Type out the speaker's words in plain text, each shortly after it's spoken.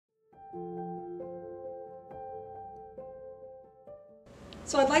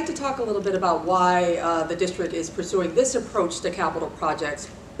So I'd like to talk a little bit about why the district is pursuing this approach to capital projects.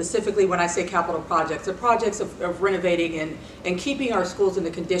 Specifically, when I say capital projects, the projects of renovating and keeping our schools in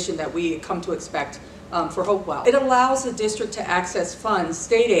the condition that we come to expect for Hopewell. It allows the district to access funds,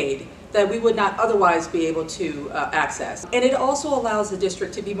 state aid, that we would not otherwise be able to access. And it also allows the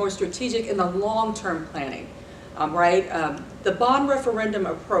district to be more strategic in the long-term planning. The bond referendum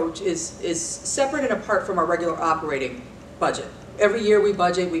approach is separate and apart from our regular operating budget. Every year we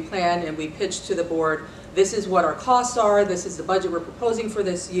budget, we plan, and we pitch to the board, this is what our costs are, this is the budget we're proposing for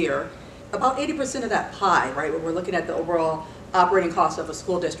this year. About 80% of that pie, right, when we're looking at the overall operating cost of a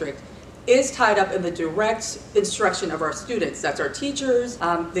school district, is tied up in the direct instruction of our students. That's our teachers,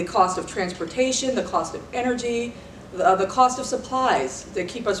 the cost of transportation, the cost of energy, the cost of supplies that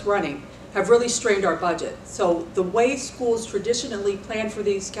keep us running have really strained our budget. So the way schools traditionally plan for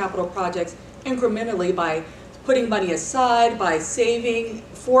these capital projects incrementally by putting money aside, by saving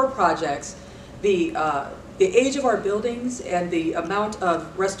for projects, the age of our buildings and the amount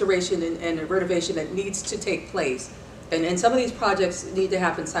of restoration and renovation that needs to take place, and some of these projects need to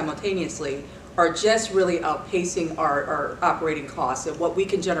happen simultaneously, are just really outpacing our operating costs and what we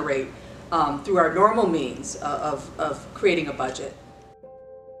can generate through our normal means of creating a budget.